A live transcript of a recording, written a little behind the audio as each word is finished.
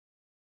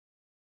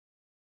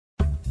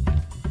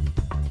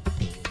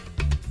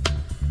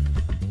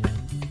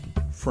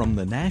from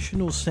the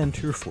National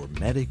Center for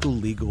Medical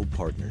Legal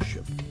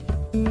Partnership.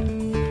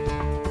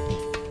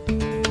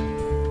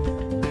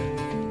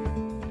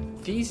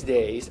 These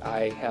days,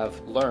 I have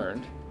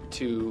learned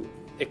to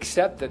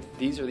accept that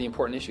these are the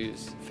important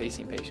issues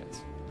facing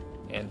patients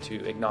and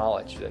to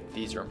acknowledge that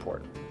these are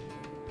important.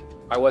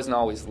 I wasn't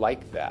always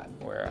like that,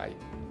 where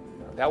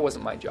that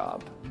wasn't my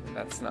job.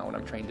 That's not what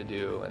I'm trained to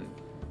do. And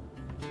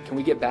can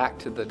we get back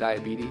to the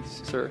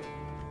diabetes, sir?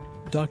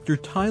 Dr.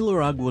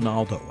 Tyler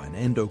Aguinaldo, an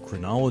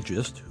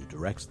endocrinologist who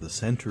directs the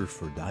Center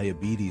for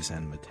Diabetes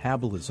and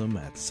Metabolism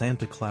at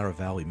Santa Clara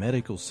Valley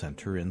Medical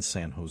Center in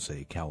San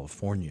Jose,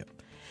 California.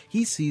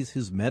 He sees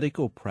his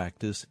medical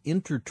practice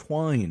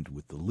intertwined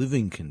with the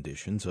living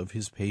conditions of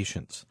his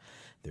patients,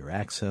 their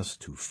access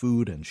to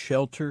food and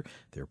shelter,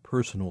 their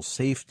personal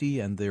safety,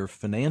 and their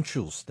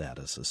financial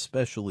status,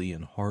 especially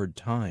in hard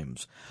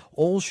times,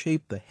 all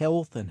shape the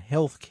health and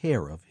health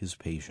care of his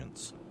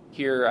patients.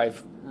 Here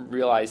I've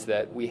realized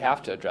that we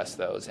have to address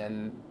those,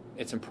 and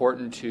it's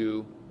important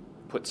to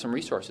put some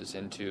resources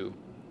into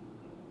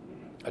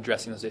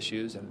addressing those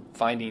issues and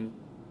finding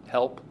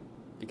help,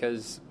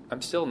 because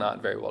I'm still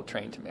not very well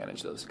trained to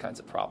manage those kinds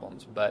of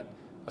problems. But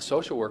a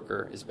social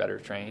worker is better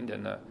trained,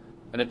 and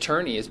an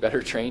attorney is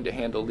better trained to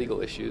handle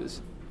legal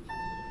issues.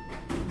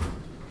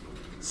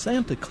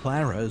 Santa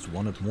Clara is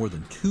one of more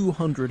than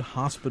 200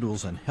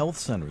 hospitals and health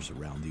centers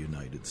around the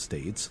United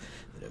States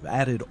that have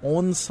added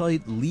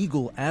on-site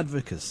legal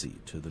advocacy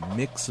to the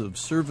mix of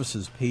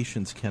services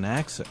patients can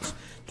access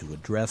to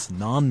address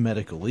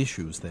non-medical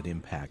issues that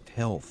impact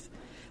health.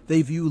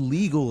 They view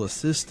legal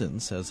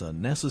assistance as a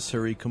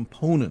necessary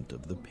component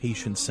of the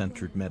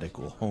patient-centered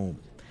medical home.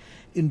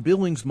 In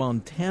Billings,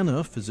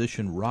 Montana,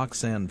 physician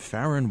Roxanne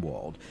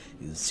Farrenwald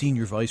is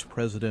Senior Vice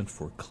President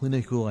for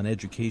Clinical and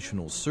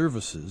Educational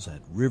Services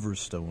at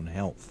Riverstone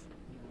Health.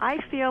 I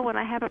feel when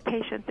I have a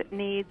patient that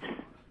needs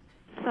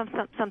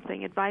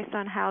something, advice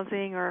on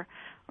housing or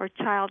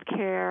child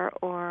care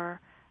or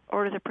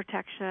orders of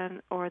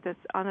protection, or that's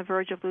on the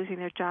verge of losing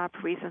their job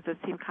for reasons that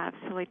seem kind of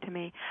silly to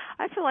me,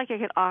 I feel like I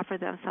could offer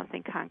them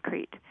something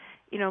concrete.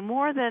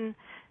 More than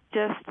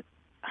just,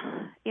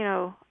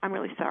 I'm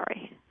really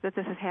sorry that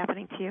this is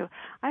happening to you.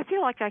 I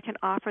feel like I can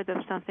offer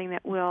them something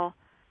that will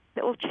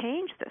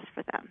change this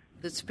for them.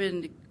 It's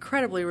been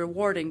incredibly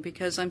rewarding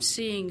because I'm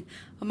seeing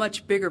a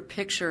much bigger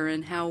picture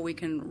in how we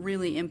can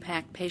really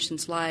impact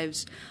patients'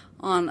 lives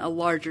on a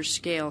larger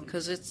scale,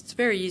 because it's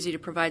very easy to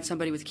provide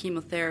somebody with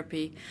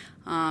chemotherapy,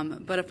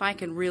 but if I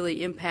can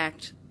really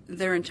impact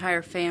their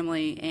entire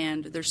family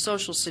and their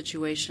social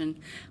situation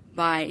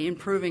by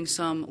improving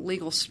some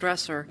legal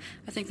stressor,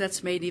 I think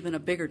that's made even a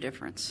bigger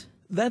difference.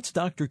 That's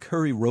Dr.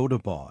 Curry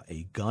Rodabaugh,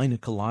 a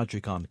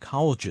gynecologic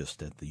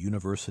oncologist at the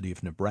University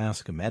of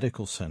Nebraska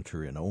Medical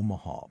Center in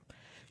Omaha.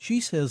 She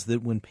says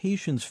that when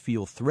patients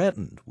feel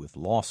threatened with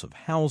loss of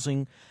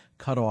housing,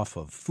 cut off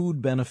of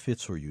food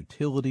benefits or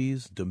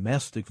utilities,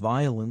 domestic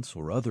violence,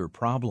 or other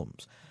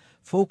problems,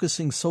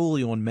 focusing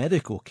solely on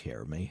medical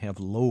care may have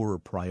lower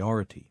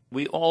priority.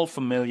 We're all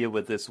familiar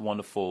with this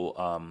wonderful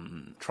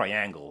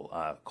triangle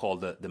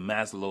called the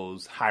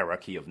Maslow's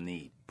hierarchy of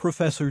need.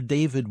 Professor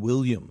David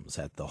Williams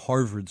at the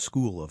Harvard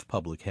School of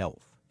Public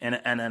Health. And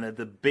at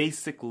the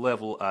basic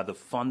level are the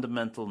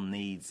fundamental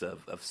needs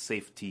of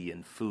safety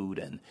and food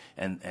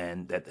and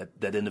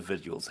that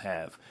individuals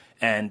have.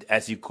 And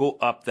as you go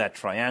up that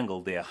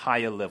triangle, there are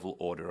higher level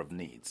order of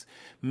needs.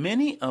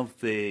 Many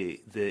of the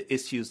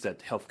issues that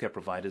healthcare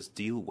providers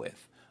deal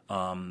with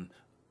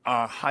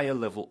are higher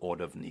level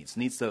order of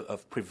needs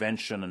of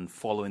prevention and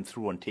following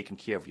through and taking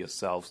care of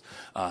yourselves,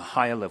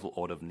 higher level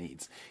order of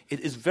needs. It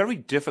is very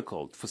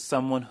difficult for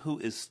someone who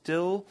is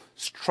still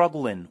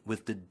struggling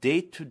with the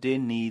day-to-day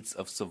needs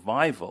of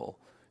survival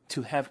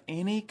to have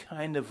any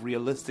kind of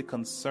realistic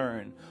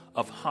concern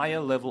of higher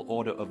level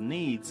order of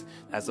needs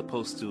as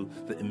opposed to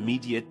the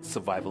immediate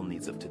survival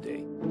needs of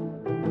today.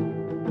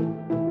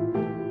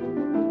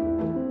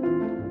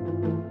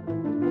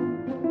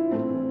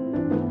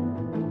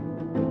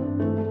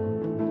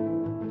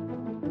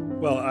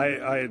 Well,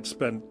 I had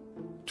spent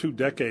 2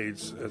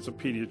 decades as a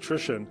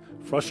pediatrician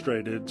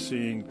frustrated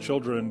seeing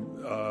children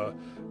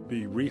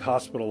be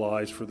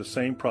rehospitalized for the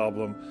same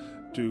problem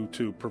due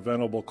to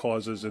preventable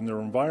causes in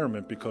their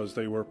environment because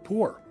they were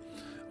poor.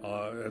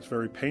 It's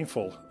very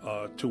painful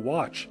to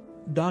watch.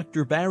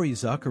 Dr. Barry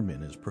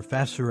Zuckerman is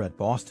professor at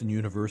Boston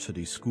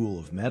University School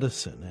of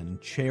Medicine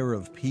and chair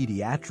of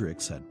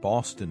pediatrics at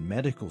Boston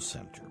Medical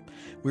Center,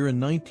 where in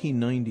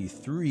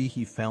 1993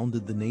 he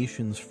founded the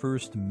nation's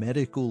first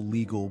medical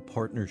legal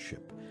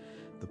partnership.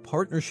 The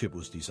partnership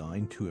was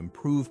designed to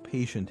improve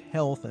patient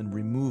health and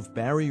remove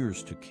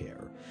barriers to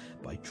care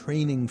by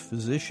training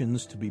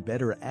physicians to be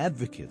better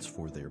advocates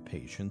for their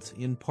patients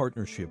in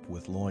partnership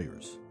with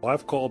lawyers.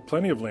 I've called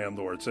plenty of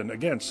landlords, and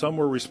again, some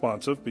were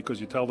responsive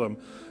because you tell them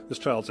this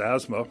child's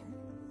asthma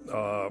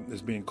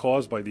is being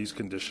caused by these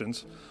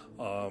conditions,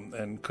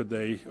 and could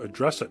they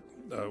address it?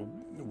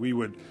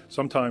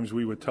 Sometimes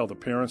we would tell the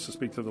parents to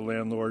speak to the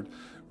landlord.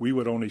 we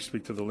would only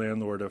speak to the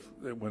landlord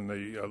when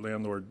the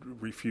landlord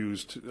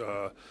refused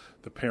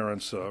the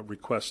parents'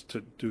 request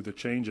to do the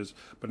changes.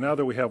 But now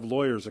that we have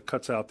lawyers, it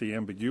cuts out the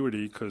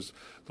ambiguity because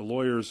the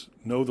lawyers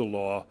know the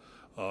law.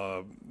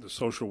 The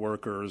social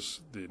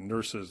workers, the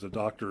nurses, the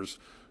doctors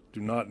do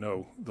not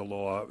know the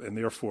law, and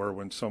therefore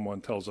when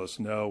someone tells us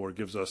no or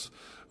gives us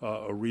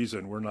a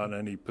reason, we're not in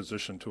any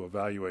position to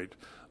evaluate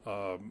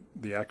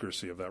the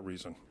accuracy of that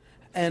reason.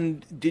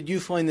 And did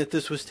you find that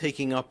this was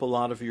taking up a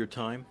lot of your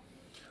time?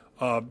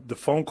 The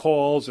phone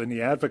calls and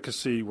the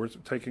advocacy were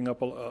taking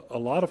up a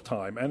lot of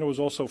time, and it was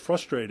also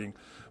frustrating.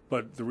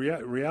 But the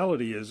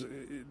reality is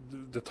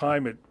the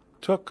time it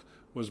took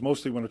was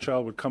mostly when a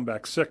child would come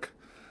back sick.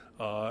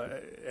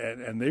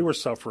 And they were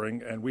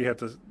suffering, and we had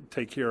to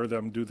take care of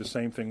them, do the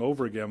same thing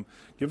over again,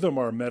 give them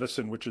our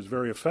medicine, which is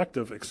very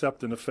effective,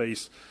 except in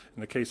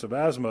the case of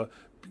asthma,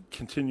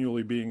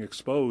 continually being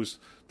exposed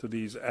to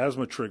these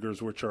asthma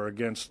triggers, which are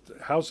against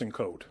housing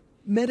code.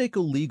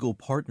 Medical legal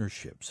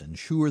partnerships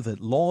ensure that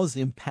laws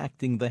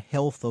impacting the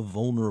health of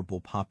vulnerable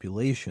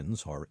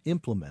populations are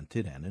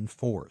implemented and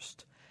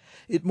enforced.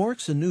 It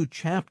marks a new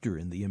chapter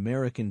in the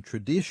American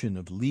tradition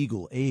of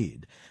legal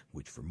aid,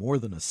 which for more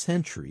than a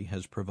century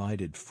has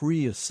provided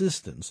free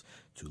assistance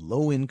to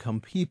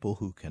low-income people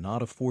who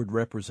cannot afford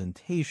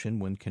representation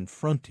when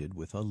confronted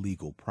with a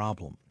legal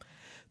problem.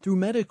 Through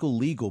medical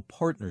legal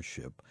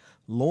partnership,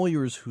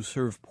 lawyers who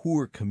serve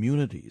poor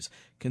communities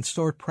can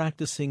start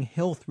practicing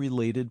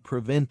health-related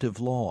preventive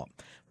law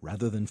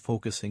rather than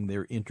focusing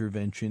their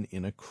intervention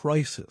in a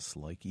crisis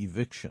like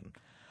eviction.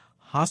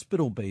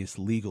 Hospital-based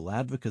legal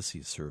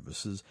advocacy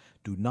services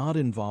do not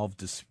involve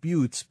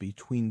disputes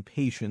between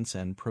patients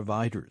and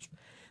providers.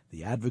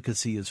 The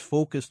advocacy is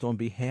focused on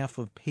behalf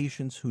of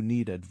patients who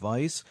need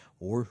advice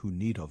or who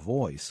need a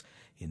voice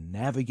in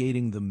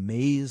navigating the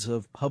maze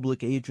of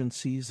public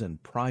agencies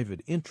and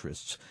private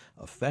interests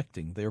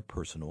affecting their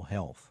personal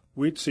health.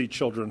 We'd see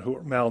children who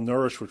are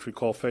malnourished, which we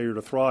call failure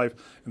to thrive,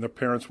 and their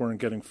parents weren't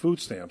getting food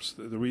stamps.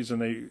 The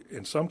reason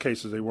in some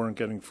cases, they weren't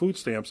getting food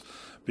stamps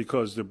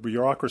because the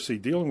bureaucracy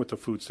dealing with the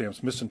food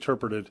stamps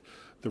misinterpreted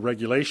the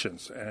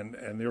regulations, and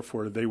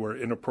therefore they were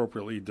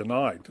inappropriately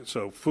denied.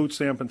 So food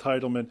stamp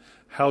entitlement,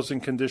 housing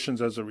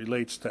conditions as it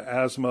relates to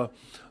asthma,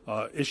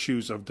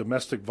 issues of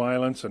domestic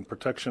violence and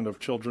protection of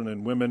children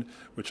and women,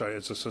 which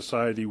as a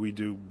society we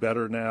do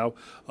better now.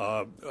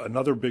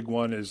 Another big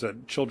one is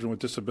that children with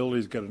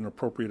disabilities get an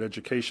appropriate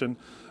education.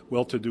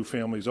 Well-to-do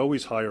families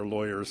always hire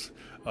lawyers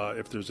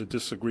if there's a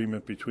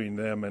disagreement between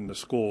them and the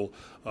school.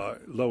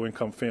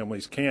 Low-income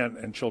families can't,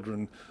 and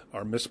children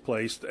are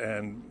misplaced.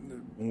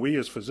 And we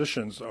as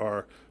physicians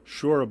are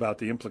sure about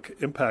the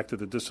impact of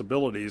the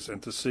disabilities,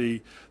 and to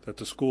see that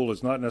the school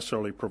is not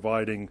necessarily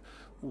providing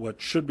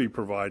what should be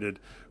provided,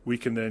 we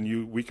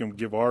can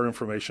give our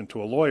information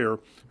to a lawyer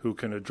who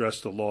can address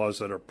the laws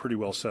that are pretty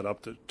well set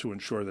up to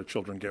ensure that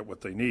children get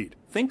what they need.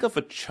 Think of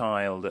a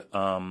child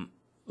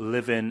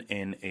living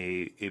in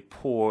a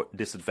poor,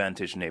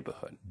 disadvantaged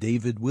neighborhood.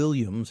 David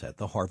Williams at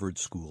the Harvard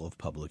School of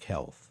Public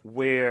Health.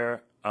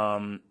 Where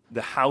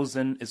the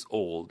housing is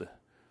old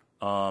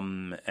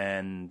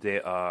and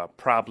there are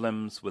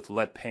problems with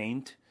lead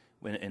paint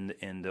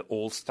in the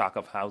old stock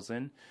of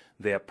housing.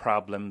 There are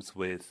problems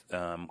with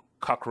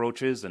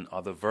cockroaches and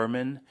other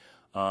vermin.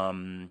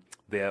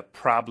 There are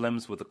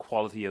problems with the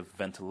quality of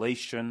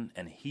ventilation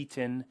and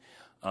heating.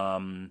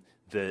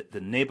 The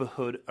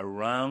neighborhood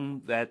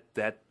around that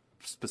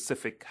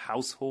specific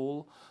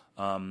household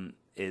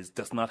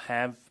does not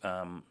have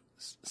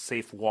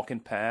safe walking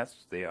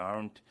paths. There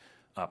aren't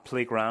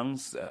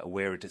playgrounds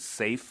where it is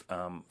safe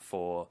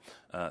for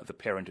the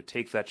parent to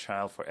take that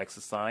child for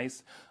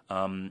exercise.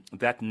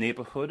 That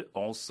neighborhood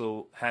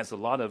also has a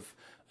lot of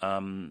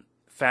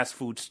fast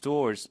food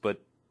stores,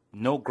 but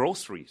no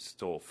grocery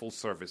store,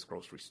 full-service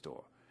grocery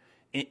store.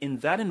 In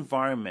that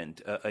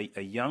environment,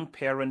 a young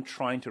parent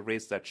trying to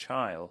raise that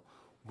child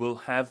will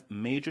have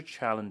major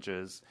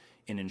challenges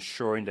in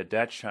ensuring that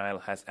that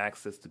child has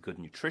access to good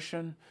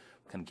nutrition,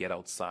 can get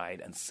outside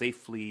and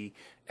safely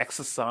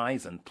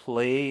exercise and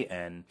play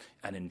and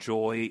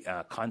enjoy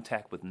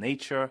contact with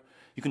nature.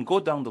 You can go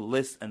down the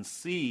list and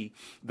see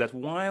that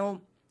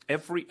while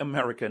every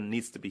American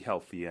needs to be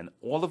healthy and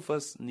all of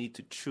us need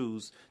to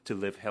choose to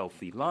live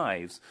healthy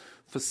lives,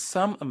 for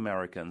some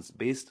Americans,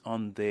 based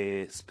on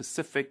their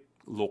specific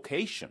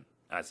location,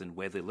 as in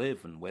where they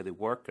live and where they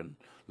work and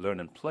learn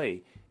and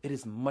play, it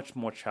is much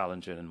more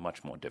challenging and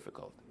much more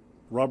difficult.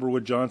 Robert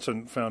Wood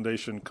Johnson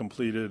Foundation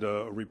completed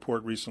a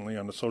report recently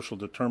on the social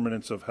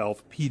determinants of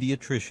health.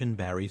 Pediatrician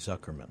Barry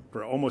Zuckerman.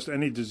 For almost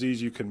any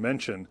disease you can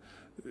mention,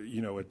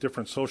 at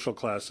different social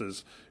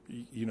classes,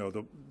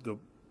 the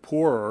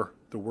poorer,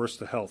 the worse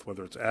the health,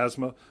 whether it's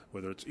asthma,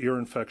 whether it's ear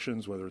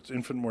infections, whether it's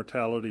infant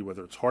mortality,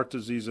 whether it's heart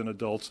disease in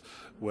adults,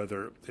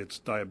 whether it's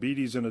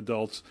diabetes in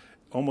adults.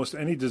 Almost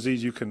any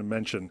disease you can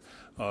mention,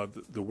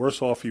 the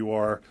worse off you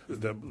are,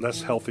 the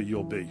less healthy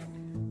you'll be.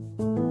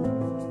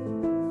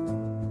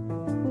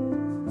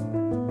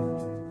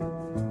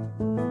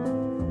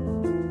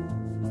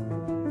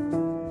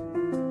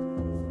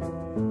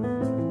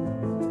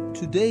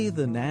 Today,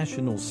 the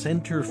National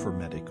Center for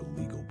Medical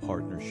Legal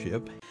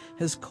Partnership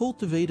has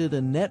cultivated a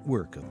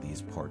network of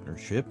these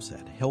partnerships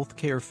at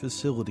healthcare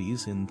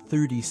facilities in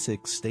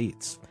 36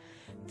 states.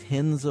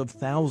 Tens of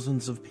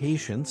thousands of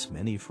patients,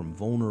 many from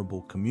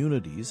vulnerable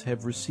communities,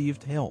 have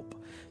received help,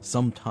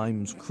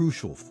 sometimes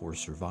crucial for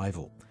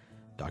survival.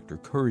 Dr.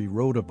 Curry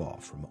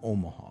Rodabaugh from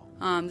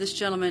Omaha. This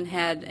gentleman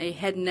had a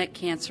head and neck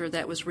cancer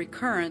that was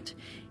recurrent,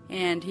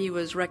 and he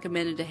was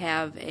recommended to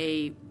have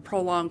a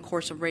prolonged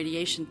course of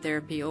radiation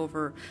therapy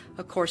over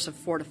a course of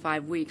 4 to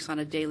 5 weeks on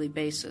a daily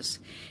basis.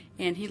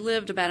 And he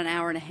lived about an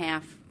hour and a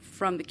half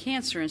from the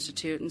Cancer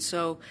Institute, and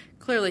so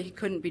clearly he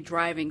couldn't be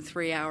driving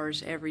 3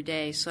 hours every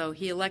day. So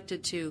he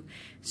elected to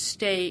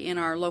stay in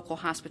our local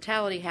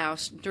hospitality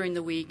house during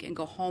the week and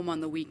go home on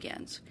the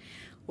weekends.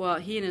 Well,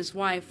 he and his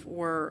wife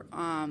were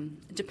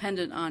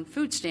dependent on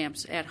food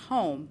stamps at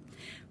home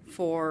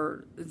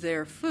for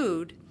their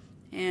food,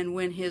 and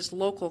when his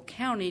local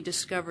county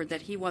discovered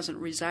that he wasn't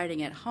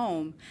residing at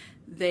home,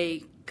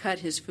 they cut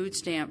his food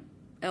stamp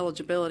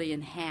eligibility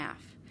in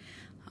half.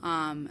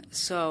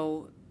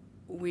 So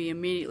we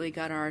immediately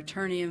got our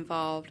attorney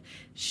involved.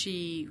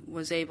 She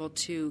was able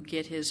to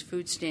get his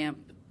food stamp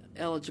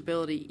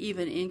eligibility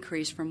even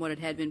increased from what it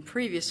had been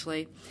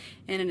previously.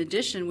 And in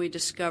addition, we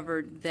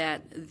discovered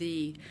that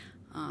the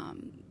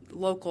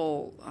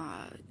local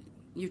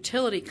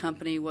utility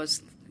company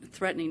was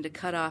threatening to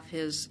cut off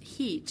his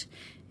heat.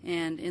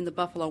 And in the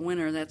Buffalo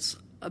winter, that's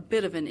a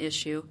bit of an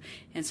issue,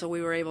 and so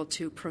we were able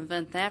to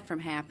prevent that from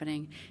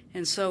happening.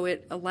 And so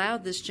it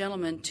allowed this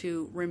gentleman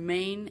to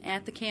remain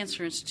at the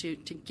Cancer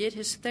Institute to get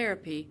his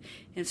therapy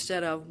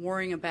instead of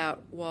worrying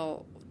about,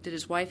 well, did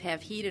his wife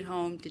have heat at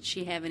home? Did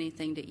she have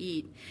anything to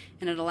eat?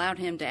 And it allowed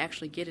him to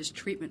actually get his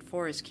treatment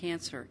for his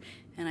cancer.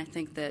 And I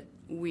think that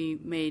we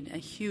made a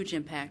huge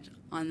impact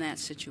on that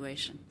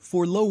situation.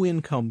 For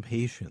low-income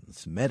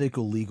patients,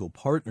 medical legal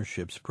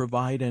partnerships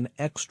provide an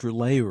extra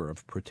layer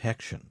of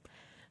protection.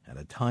 At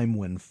a time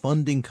when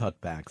funding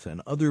cutbacks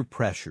and other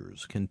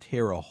pressures can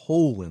tear a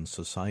hole in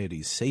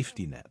society's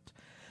safety net,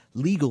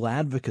 legal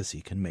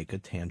advocacy can make a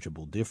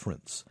tangible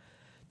difference.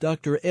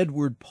 Dr.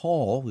 Edward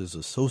Paul is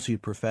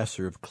Associate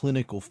Professor of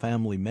Clinical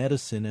Family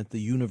Medicine at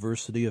the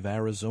University of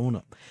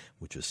Arizona,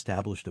 which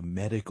established a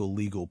medical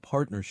legal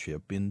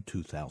partnership in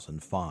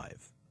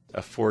 2005. A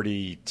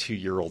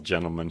 42-year-old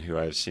gentleman who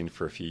I've seen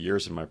for a few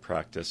years in my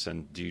practice,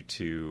 and due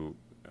to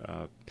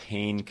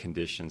pain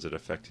conditions that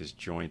affect his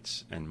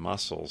joints and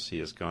muscles, he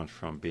has gone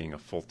from being a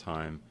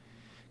full-time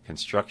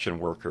construction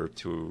worker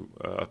to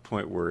a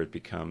point where it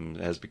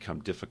has become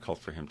difficult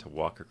for him to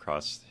walk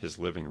across his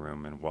living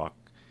room and walk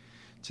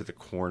to the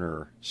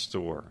corner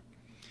store.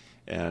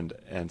 And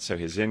so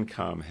his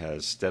income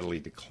has steadily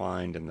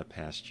declined in the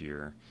past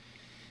year.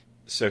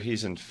 So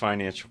he's in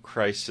financial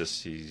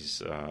crisis.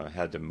 He's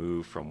had to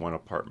move from one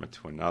apartment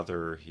to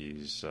another.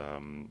 He's,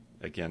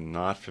 again,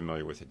 not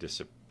familiar with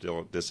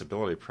the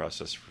disability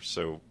process.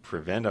 So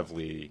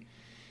preventively,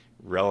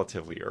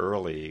 relatively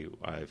early,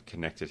 I've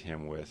connected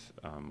him with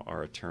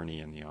our attorney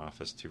in the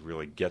office to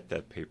really get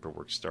that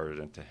paperwork started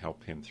and to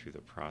help him through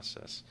the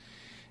process.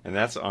 And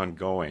that's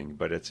ongoing,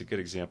 but it's a good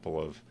example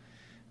of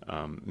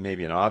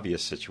maybe an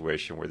obvious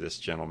situation where this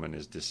gentleman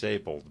is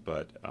disabled,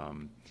 but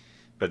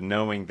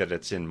knowing that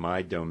it's in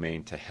my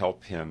domain to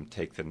help him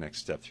take the next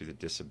step through the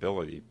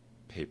disability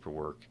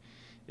paperwork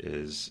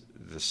is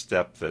the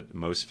step that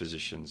most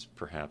physicians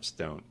perhaps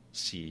don't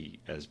see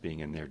as being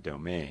in their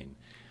domain.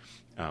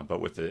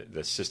 But with the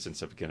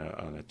assistance of, again,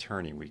 an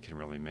attorney, we can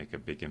really make a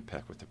big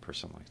impact with a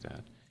person like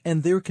that.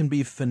 And there can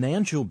be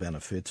financial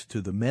benefits to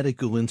the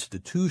medical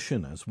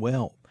institution as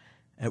well.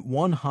 At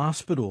one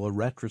hospital, a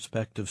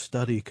retrospective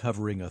study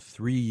covering a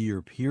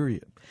 3-year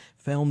period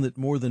found that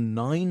more than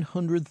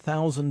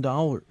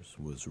 $900,000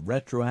 was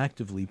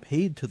retroactively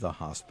paid to the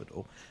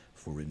hospital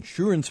for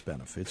insurance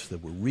benefits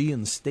that were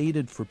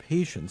reinstated for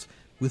patients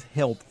with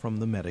help from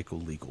the medical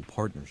legal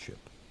partnership.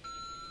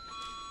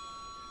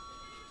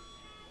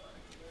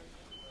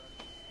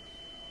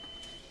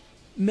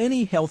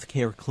 Many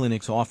healthcare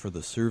clinics offer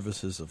the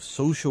services of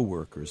social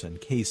workers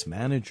and case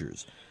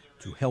managers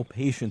to help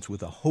patients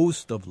with a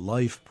host of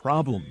life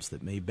problems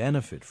that may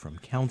benefit from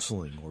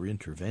counseling or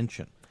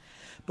intervention.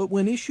 But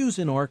when issues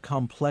in our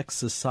complex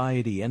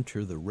society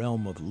enter the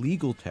realm of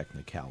legal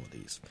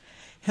technicalities,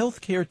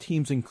 healthcare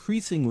teams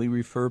increasingly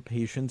refer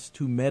patients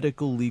to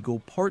medical legal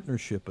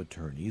partnership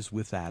attorneys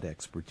with that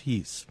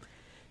expertise.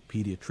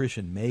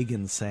 Pediatrician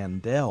Megan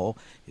Sandell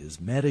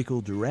is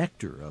medical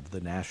director of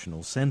the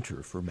National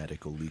Center for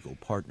Medical Legal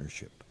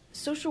Partnership.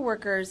 Social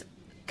workers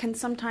can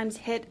sometimes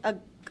hit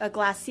a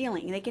glass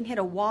ceiling. They can hit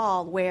a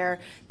wall where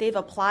they've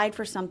applied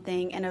for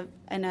something and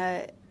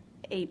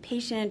a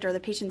patient or the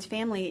patient's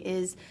family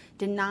is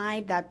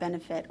denied that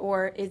benefit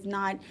or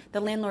the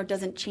landlord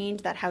doesn't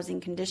change that housing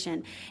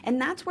condition. And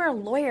that's where a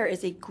lawyer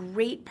is a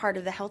great part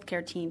of the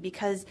healthcare team,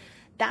 because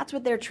that's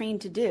what they're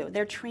trained to do.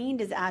 They're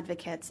trained as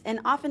advocates. And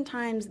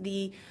oftentimes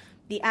the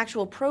the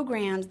actual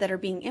programs that are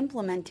being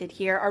implemented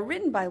here are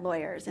written by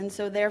lawyers, and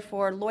so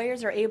therefore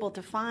lawyers are able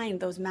to find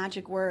those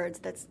magic words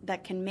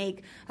that can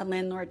make a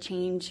landlord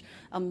change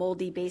a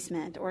moldy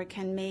basement, or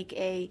can make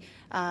a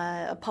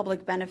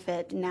public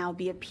benefit now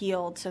be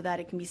appealed so that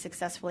it can be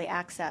successfully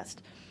accessed.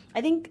 I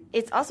think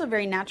it's also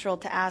very natural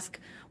to ask,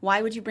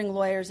 why would you bring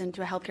lawyers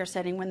into a healthcare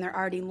setting when there are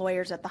already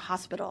lawyers at the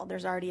hospital?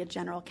 There's already a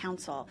general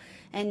counsel.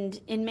 And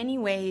in many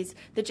ways,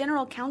 the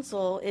general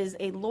counsel is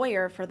a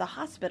lawyer for the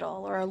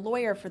hospital or a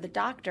lawyer for the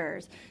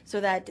doctors so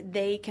that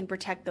they can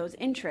protect those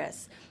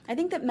interests. I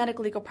think that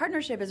medical legal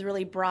partnership is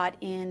really brought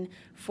in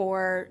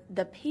for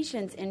the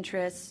patient's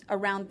interests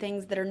around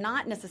things that are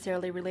not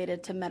necessarily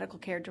related to medical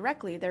care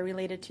directly. They're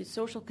related to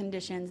social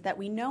conditions that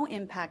we know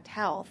impact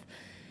health.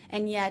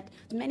 And yet,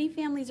 many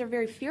families are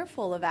very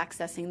fearful of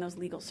accessing those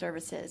legal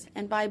services.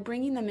 And by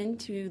bringing them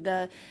into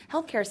the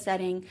healthcare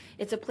setting,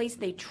 it's a place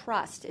they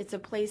trust. It's a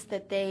place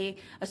that they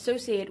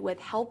associate with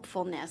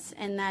helpfulness.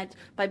 And that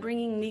by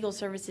bringing legal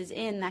services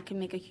in, that can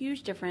make a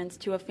huge difference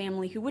to a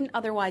family who wouldn't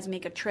otherwise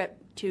make a trip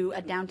to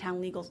a downtown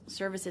legal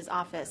services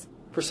office.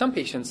 For some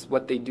patients,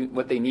 what they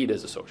need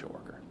is a social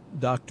worker.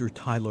 Dr.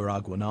 Tyler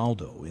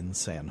Aguinaldo in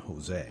San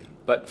Jose.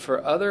 But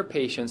for other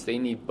patients, they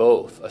need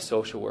both a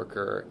social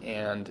worker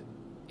and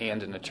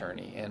an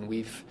attorney. And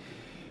we've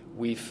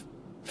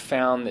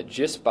found that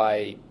just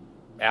by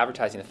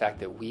advertising the fact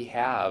that we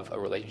have a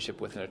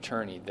relationship with an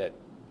attorney, that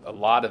a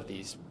lot of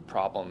these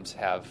problems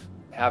have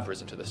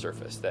risen to the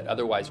surface that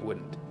otherwise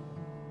wouldn't.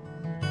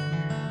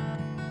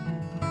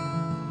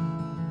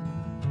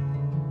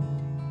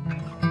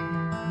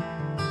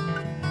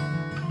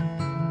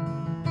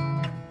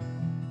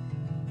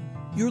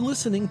 You're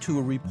listening to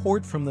a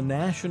report from the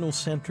National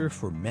Center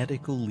for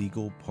Medical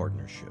Legal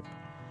Partnership.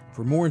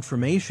 For more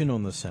information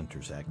on the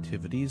Center's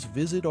activities,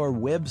 visit our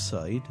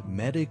website,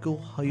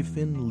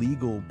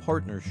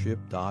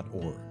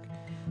 medical-legalpartnership.org.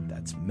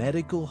 That's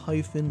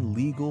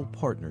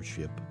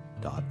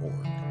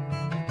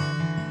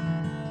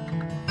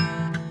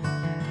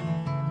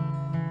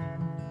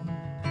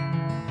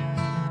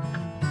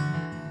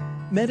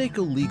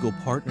Medical legal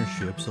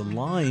partnerships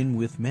align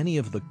with many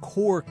of the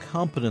core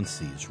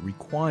competencies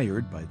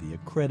required by the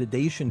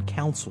Accreditation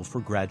Council for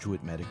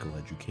Graduate Medical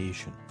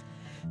Education.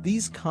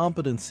 These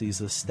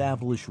competencies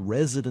establish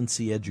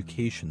residency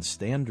education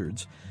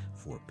standards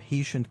for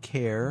patient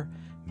care,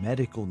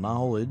 medical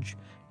knowledge,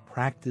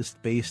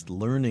 practice-based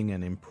learning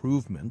and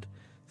improvement,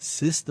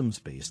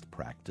 systems-based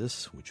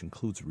practice, which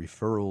includes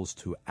referrals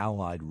to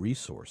allied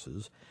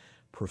resources,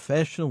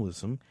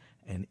 professionalism,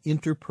 and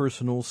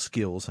interpersonal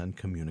skills and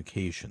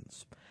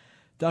communications.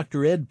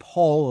 Dr. Ed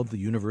Paul of the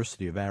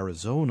University of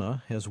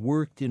Arizona has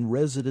worked in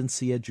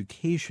residency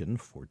education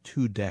for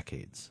 2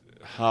 decades.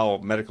 How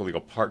medical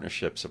legal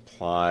partnerships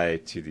apply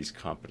to these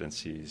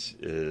competencies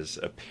is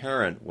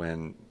apparent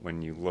when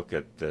you look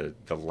at the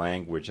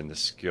language and the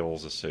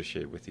skills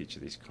associated with each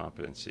of these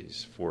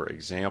competencies. For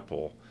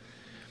example,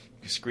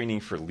 screening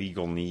for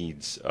legal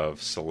needs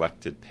of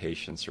selected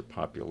patients or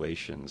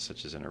populations,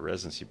 such as in a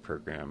residency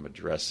program,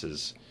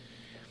 addresses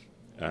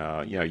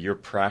your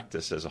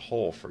practice as a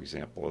whole. For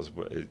example, is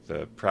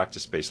the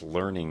practice-based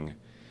learning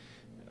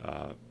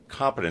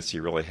competency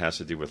really has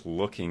to do with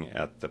looking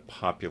at the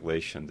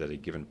population that a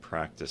given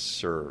practice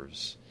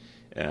serves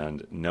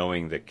and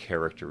knowing the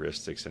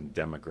characteristics and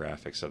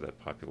demographics of that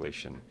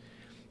population.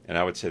 And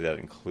I would say that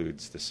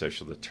includes the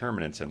social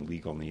determinants and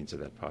legal needs of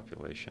that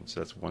population. So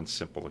that's one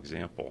simple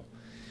example.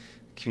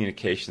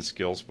 Communication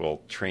skills,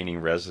 well, training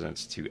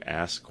residents to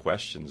ask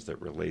questions that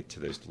relate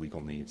to those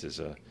legal needs is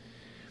a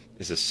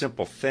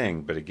simple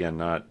thing, but again,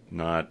 not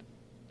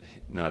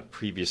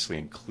previously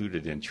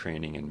included in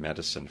training in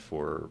medicine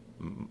for,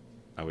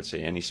 I would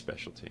say, any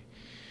specialty.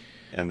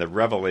 And the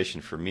revelation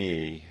for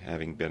me,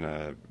 having been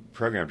a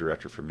program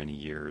director for many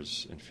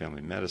years in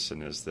family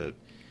medicine, is that,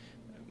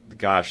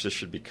 gosh, this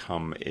should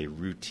become a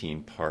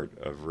routine part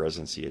of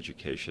residency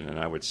education, and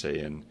I would say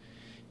in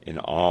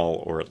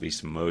all or at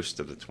least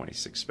most of the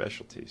 26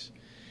 specialties.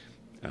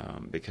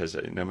 Because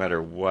no matter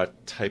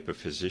what type of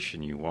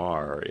physician you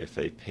are, if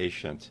a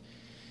patient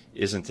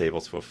isn't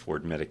able to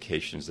afford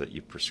medications that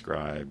you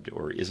prescribed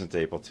or isn't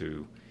able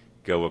to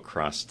go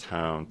across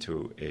town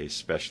to a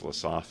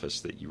specialist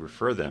office that you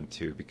refer them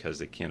to because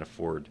they can't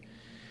afford,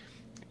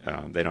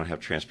 they don't have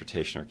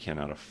transportation or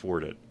cannot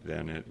afford it,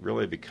 then it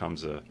really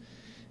becomes a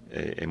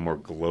more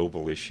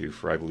global issue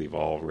for, I believe,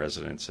 all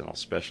residents and all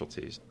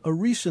specialties. A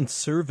recent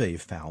survey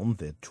found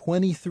that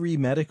 23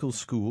 medical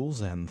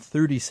schools and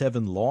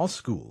 37 law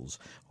schools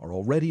are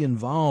already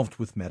involved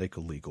with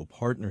medical legal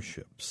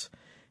partnerships.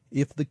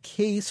 If the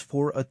case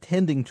for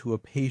attending to a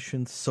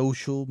patient's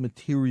social,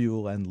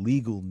 material, and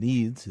legal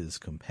needs is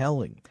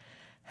compelling,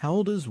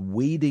 how does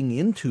wading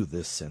into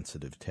this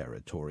sensitive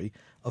territory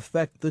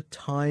affect the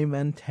time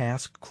and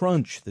task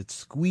crunch that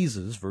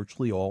squeezes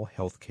virtually all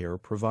healthcare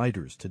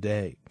providers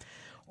today?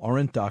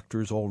 Aren't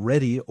doctors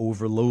already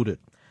overloaded?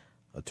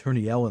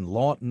 Attorney Ellen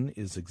Lawton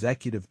is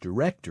Executive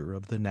Director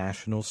of the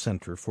National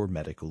Center for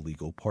Medical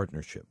Legal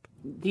Partnership.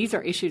 These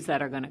are issues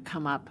that are going to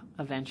come up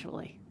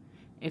eventually.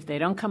 If they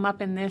don't come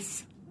up in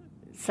this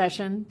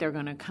session, they're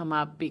going to come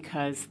up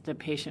because the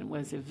patient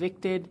was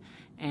evicted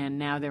and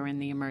now they're in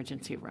the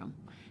emergency room.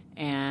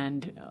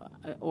 And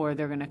or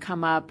they're going to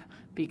come up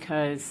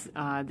because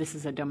this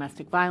is a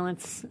domestic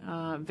violence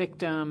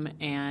victim,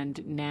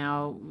 and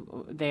now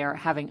they are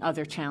having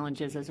other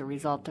challenges as a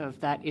result of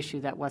that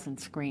issue that wasn't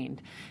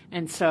screened.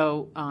 And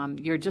so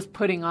you're just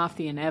putting off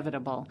the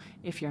inevitable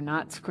if you're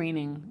not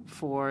screening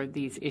for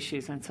these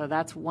issues. And so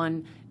that's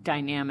one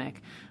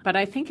dynamic. But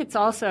I think it's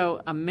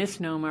also a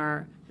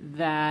misnomer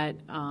that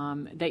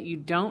that you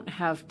don't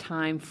have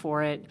time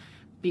for it,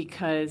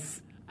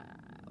 because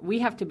we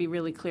have to be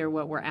really clear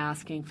what we're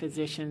asking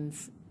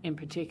physicians in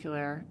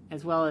particular,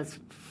 as well as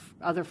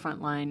other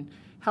frontline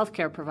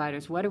healthcare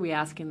providers. What are we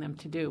asking them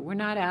to do? We're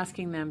not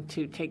asking them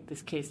to take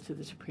this case to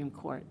the Supreme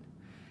Court.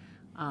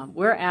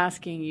 We're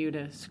asking you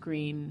to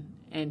screen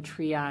and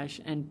triage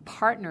and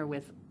partner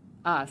with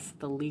us,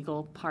 the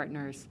legal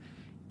partners,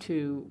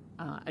 to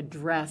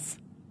address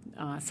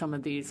some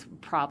of these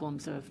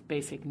problems of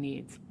basic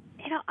needs.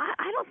 You know,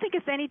 I don't think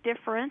it's any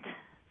different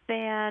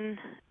than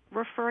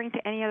referring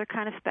to any other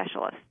kind of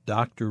specialist.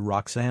 Dr.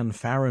 Roxanne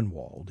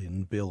Farrenwald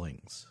in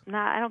Billings.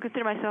 Now, I don't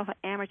consider myself an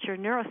amateur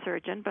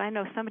neurosurgeon, but I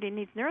know somebody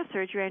needs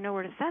neurosurgery, I know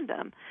where to send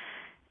them.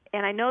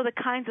 And I know the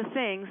kinds of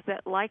things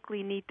that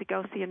likely need to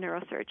go see a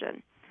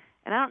neurosurgeon.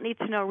 And I don't need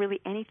to know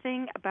really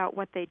anything about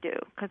what they do,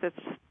 because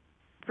it's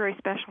very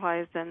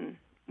specialized and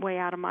way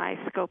out of my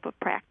scope of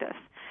practice.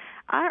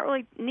 I don't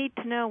really need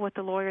to know what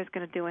the lawyer is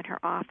going to do in her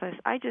office.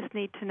 I just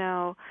need to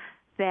know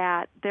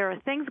that there are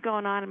things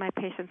going on in my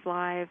patient's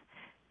life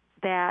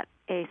that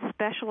a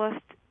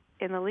specialist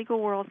in the legal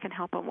world can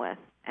help them with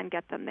and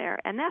get them there.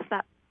 And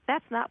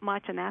that's not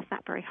much, and that's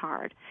not very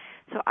hard.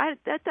 So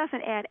that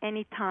doesn't add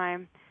any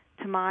time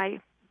to my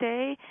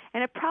day,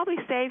 and it probably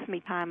saves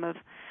me time of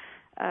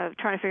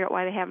trying to figure out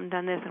why they haven't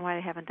done this and why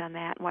they haven't done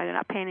that, and why they're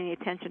not paying any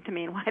attention to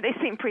me, and why they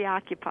seem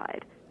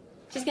preoccupied.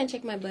 Just going to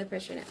check my blood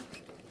pressure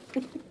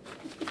now.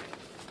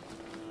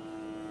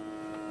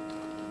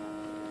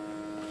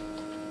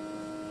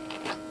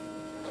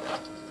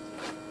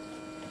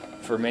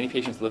 For many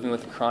patients living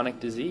with chronic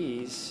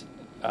disease,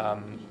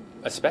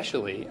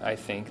 especially, I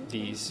think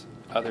these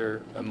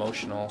other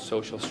emotional,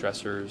 social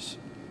stressors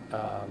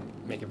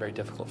make it very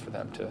difficult for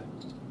them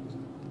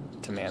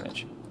to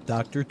manage.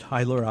 Dr.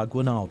 Tyler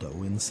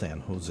Aguinaldo in San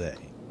Jose.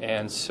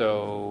 And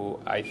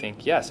so I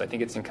think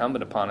it's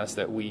incumbent upon us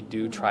that we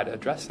do try to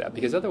address that,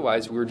 because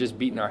otherwise we're just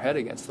beating our head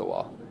against the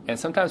wall. And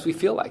sometimes we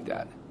feel like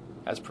that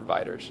as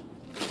providers.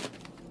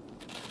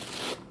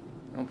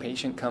 A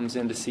patient comes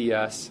in to see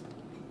us.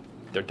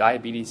 Their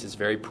diabetes is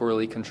very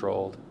poorly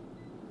controlled,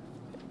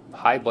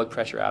 high blood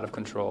pressure out of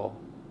control,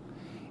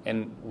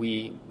 and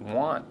we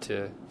want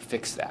to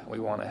fix that. We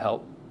want to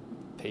help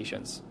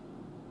patients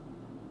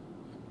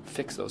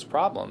fix those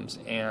problems,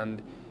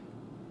 and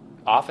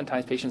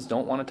oftentimes patients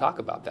don't want to talk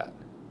about that.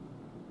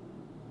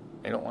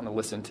 They don't want to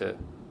listen to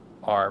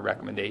our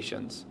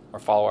recommendations or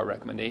follow our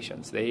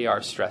recommendations. They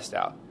are stressed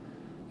out,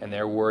 and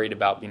they're worried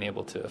about being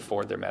able to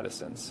afford their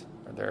medicines,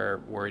 or they're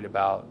worried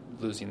about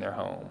losing their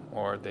home,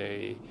 or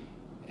they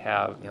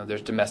have,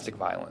 there's domestic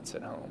violence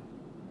at home,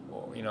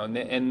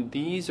 and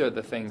these are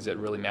the things that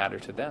really matter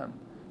to them.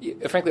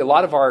 Frankly, a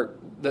lot of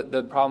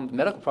the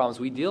medical problems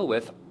we deal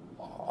with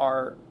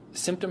are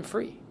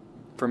symptom-free.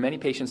 For many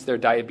patients, their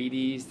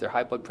diabetes, their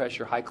high blood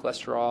pressure, high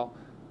cholesterol,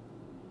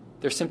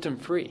 they're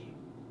symptom-free.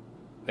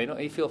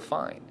 They feel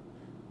fine,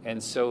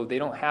 and so they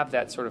don't have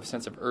that sort of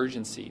sense of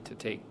urgency to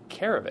take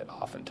care of it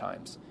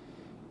oftentimes,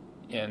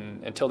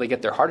 until they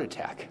get their heart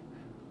attack,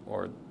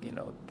 or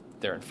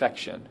their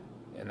infection.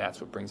 And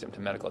that's what brings them to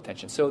medical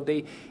attention. So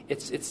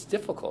it's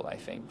difficult, I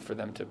think, for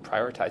them to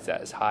prioritize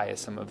that as high as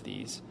some of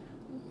these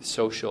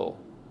social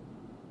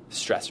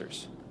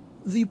stressors.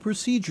 The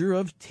procedure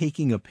of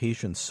taking a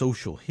patient's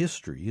social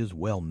history is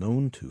well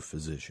known to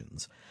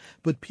physicians,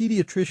 but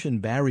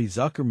pediatrician Barry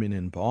Zuckerman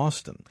in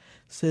Boston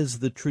says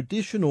the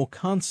traditional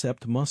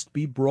concept must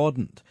be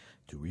broadened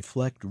to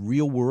reflect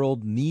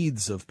real-world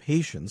needs of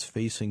patients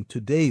facing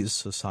today's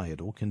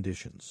societal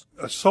conditions.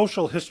 A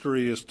social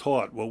history is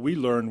taught. What we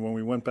learned when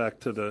we went back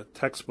to the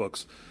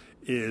textbooks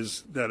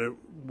is that it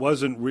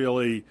wasn't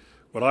really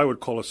what I would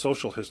call a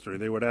social history.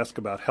 They would ask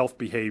about health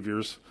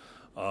behaviors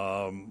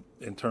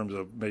in terms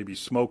of maybe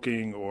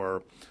smoking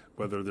or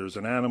whether there's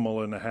an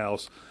animal in the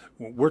house.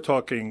 We're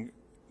talking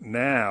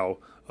now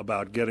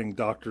about getting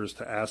doctors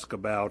to ask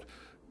about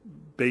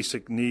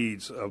basic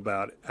needs,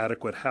 about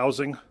adequate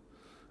housing,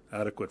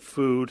 adequate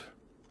food,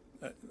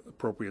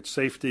 appropriate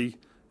safety,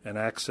 and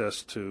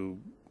access to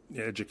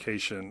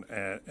education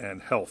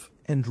and health.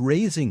 And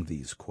raising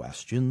these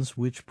questions,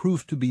 which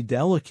prove to be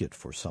delicate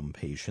for some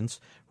patients,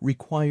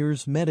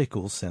 requires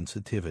medical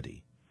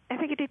sensitivity. I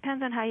think it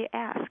depends on how you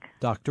ask.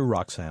 Dr.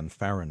 Roxanne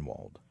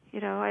Farrenwald.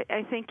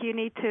 I think you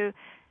need to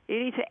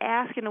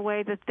ask in a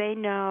way that they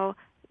know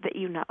that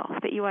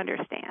you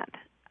understand.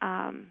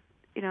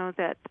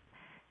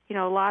 You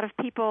know, a lot of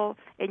people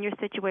in your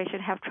situation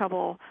have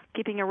trouble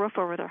keeping a roof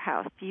over their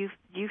house. Do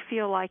you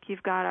feel like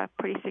you've got a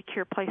pretty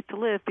secure place to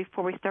live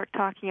before we start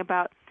talking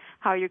about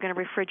how you're going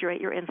to refrigerate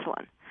your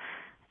insulin?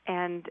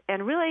 And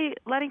really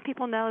letting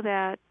people know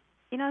that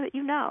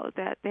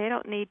that they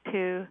don't need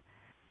to.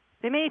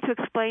 They may need to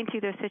explain to you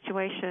their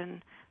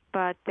situation,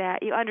 but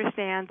that you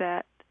understand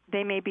that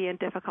they may be in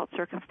difficult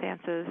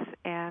circumstances,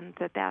 and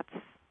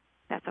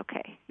that's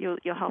okay. You'll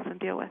help them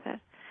deal with it.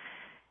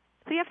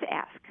 So you have to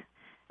ask,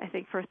 I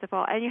think, first of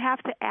all, and you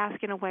have to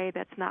ask in a way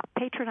that's not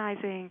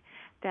patronizing,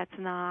 that's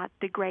not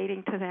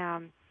degrading to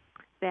them,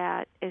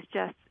 that is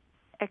just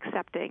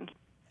accepting.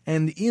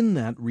 And in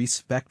that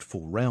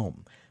respectful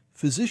realm,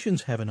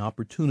 physicians have an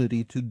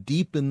opportunity to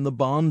deepen the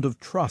bond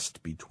of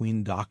trust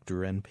between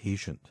doctor and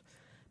patient.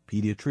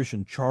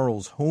 Pediatrician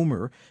Charles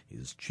Homer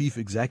is chief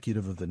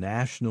executive of the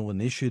National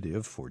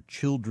Initiative for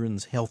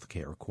Children's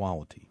Healthcare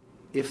Quality.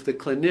 If the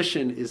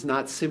clinician is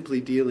not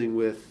simply dealing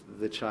with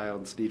the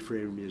child's need for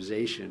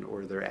immunization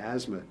or their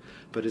asthma,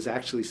 but is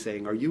actually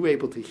saying, are you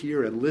able to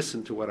hear and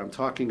listen to what I'm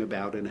talking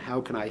about, and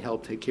how can I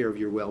help take care of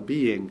your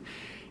well-being?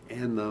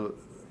 And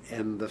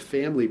the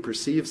family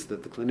perceives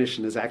that the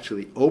clinician is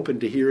actually open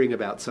to hearing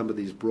about some of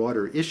these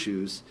broader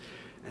issues,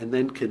 and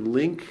then can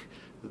link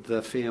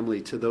the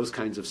family to those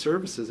kinds of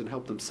services and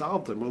help them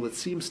solve them. Well, it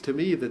seems to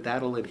me that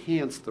that'll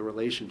enhance the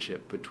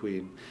relationship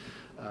between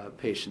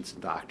patients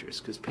and doctors,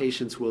 because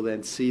patients will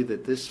then see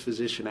that this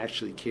physician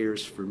actually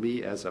cares for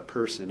me as a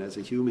person, as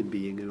a human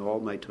being, in all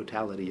my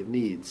totality of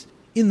needs.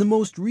 In the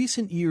most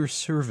recent year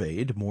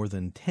surveyed, more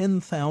than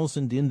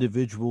 10,000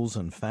 individuals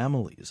and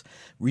families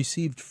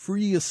received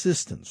free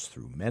assistance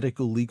through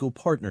medical legal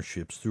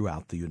partnerships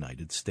throughout the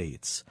United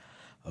States.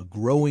 A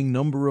growing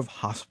number of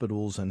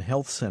hospitals and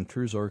health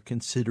centers are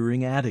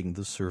considering adding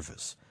the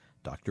service.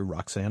 Dr.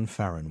 Roxanne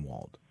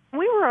Farrenwald.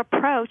 We were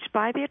approached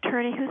by the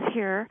attorney who's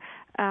here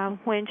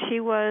when she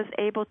was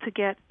able to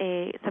get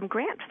some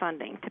grant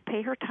funding to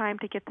pay her time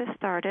to get this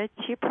started.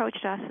 She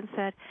approached us and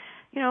said,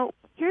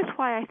 here's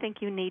why I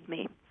think you need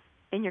me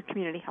in your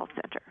community health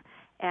center.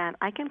 And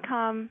I can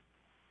come.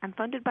 I'm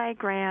funded by a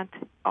grant.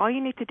 All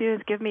you need to do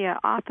is give me an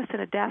office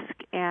and a desk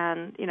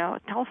and, a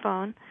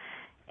telephone,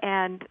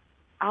 and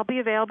I'll be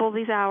available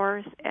these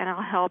hours, and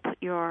I'll help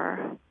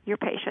your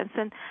patients.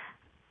 And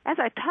as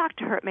I talked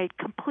to her, it made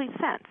complete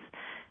sense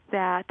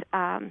that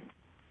our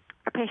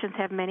patients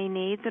have many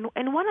needs.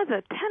 And one of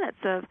the tenets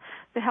of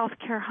the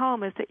healthcare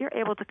home is that you're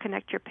able to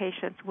connect your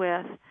patients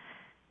with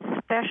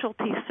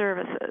specialty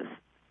services.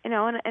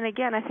 And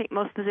again, I think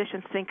most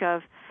physicians think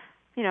of,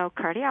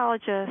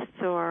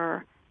 cardiologists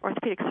or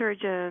orthopedic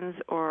surgeons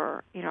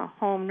or,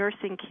 home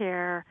nursing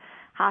care,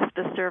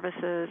 hospice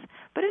services.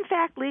 But in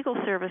fact, legal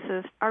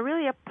services are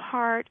really a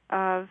part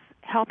of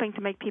helping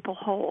to make people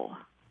whole.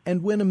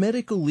 And when a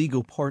medical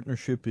legal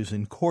partnership is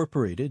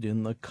incorporated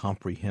in the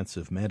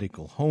comprehensive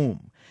medical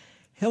home,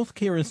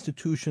 healthcare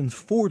institutions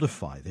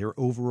fortify their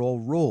overall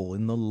role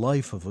in the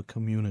life of a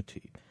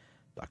community.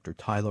 Dr.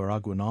 Tyler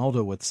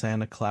Aguinaldo at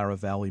Santa Clara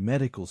Valley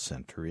Medical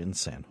Center in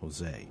San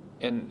Jose.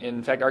 And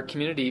in fact, our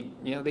community,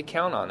 they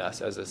count on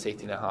us as a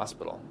safety net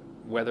hospital,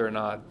 whether or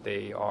not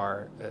they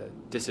are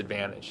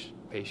disadvantaged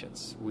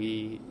patients.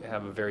 We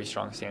have a very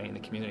strong standing in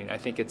the community. And I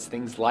think it's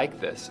things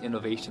like this,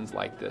 innovations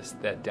like this,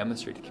 that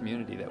demonstrate to the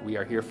community that we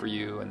are here for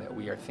you and that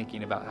we are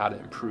thinking about how to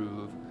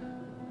improve.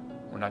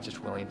 We're not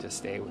just willing to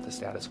stay with the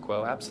status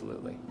quo.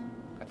 Absolutely.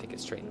 I think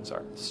it strengthens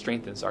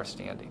our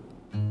standing.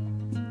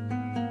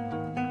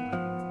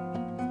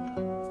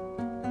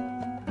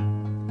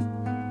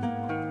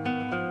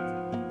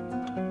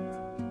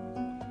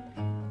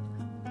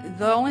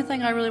 The only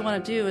thing I really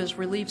want to do is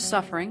relieve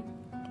suffering.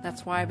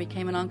 That's why I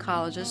became an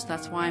oncologist.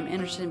 That's why I'm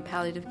interested in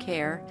palliative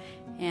care.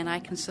 And I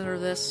consider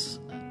this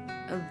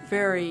a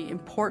very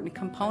important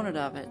component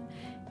of it.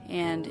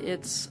 And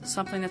it's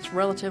something that's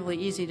relatively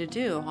easy to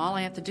do. All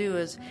I have to do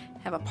is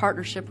have a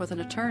partnership with an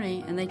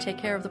attorney, and they take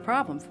care of the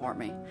problem for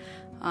me.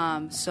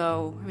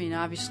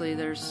 Obviously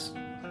there's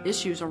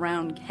issues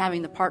around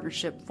having the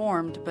partnership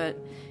formed, but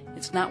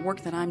it's not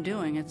work that I'm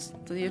doing. It's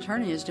the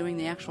attorney is doing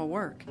the actual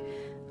work.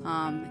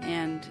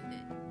 And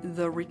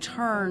the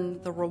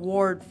return, the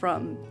reward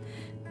from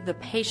the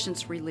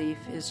patient's relief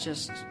is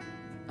just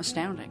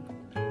astounding.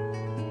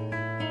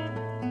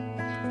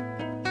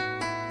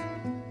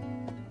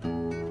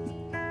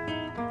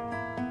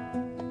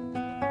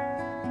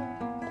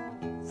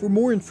 For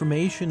more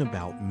information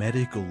about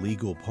Medical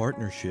Legal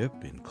Partnership,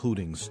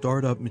 including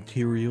startup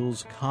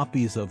materials,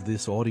 copies of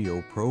this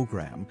audio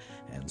program,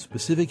 and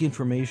specific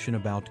information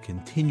about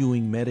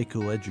continuing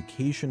medical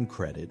education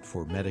credit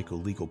for Medical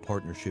Legal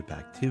Partnership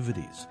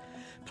activities,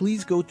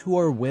 please go to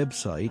our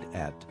website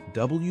at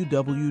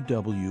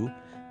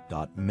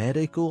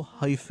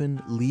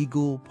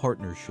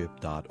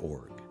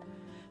www.medical-legalpartnership.org.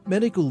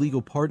 Medical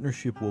Legal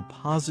Partnership will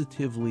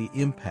positively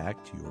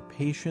impact your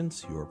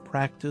patients, your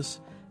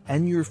practice,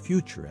 and your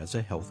future as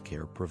a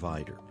healthcare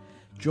provider.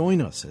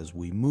 Join us as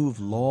we move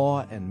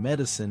law and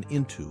medicine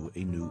into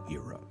a new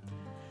era.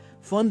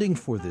 Funding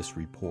for this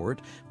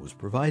report was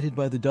provided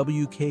by the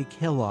W.K.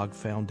 Kellogg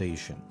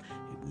Foundation.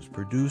 It was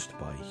produced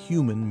by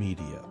Human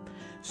Media.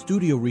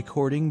 Studio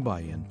recording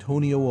by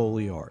Antonio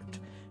Oliart.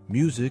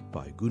 Music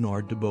by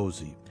Gunnar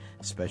DeBosi.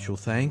 Special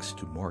thanks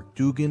to Mark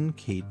Dugan,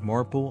 Kate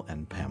Marple,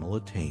 and Pamela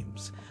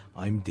Thames.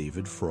 I'm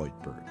David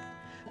Freudberg.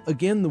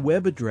 Again, the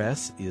web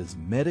address is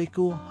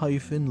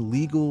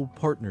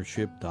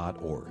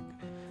medical-legalpartnership.org.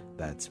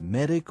 That's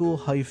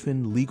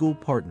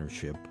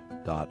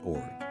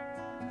medical-legalpartnership.org.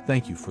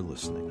 Thank you for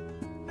listening.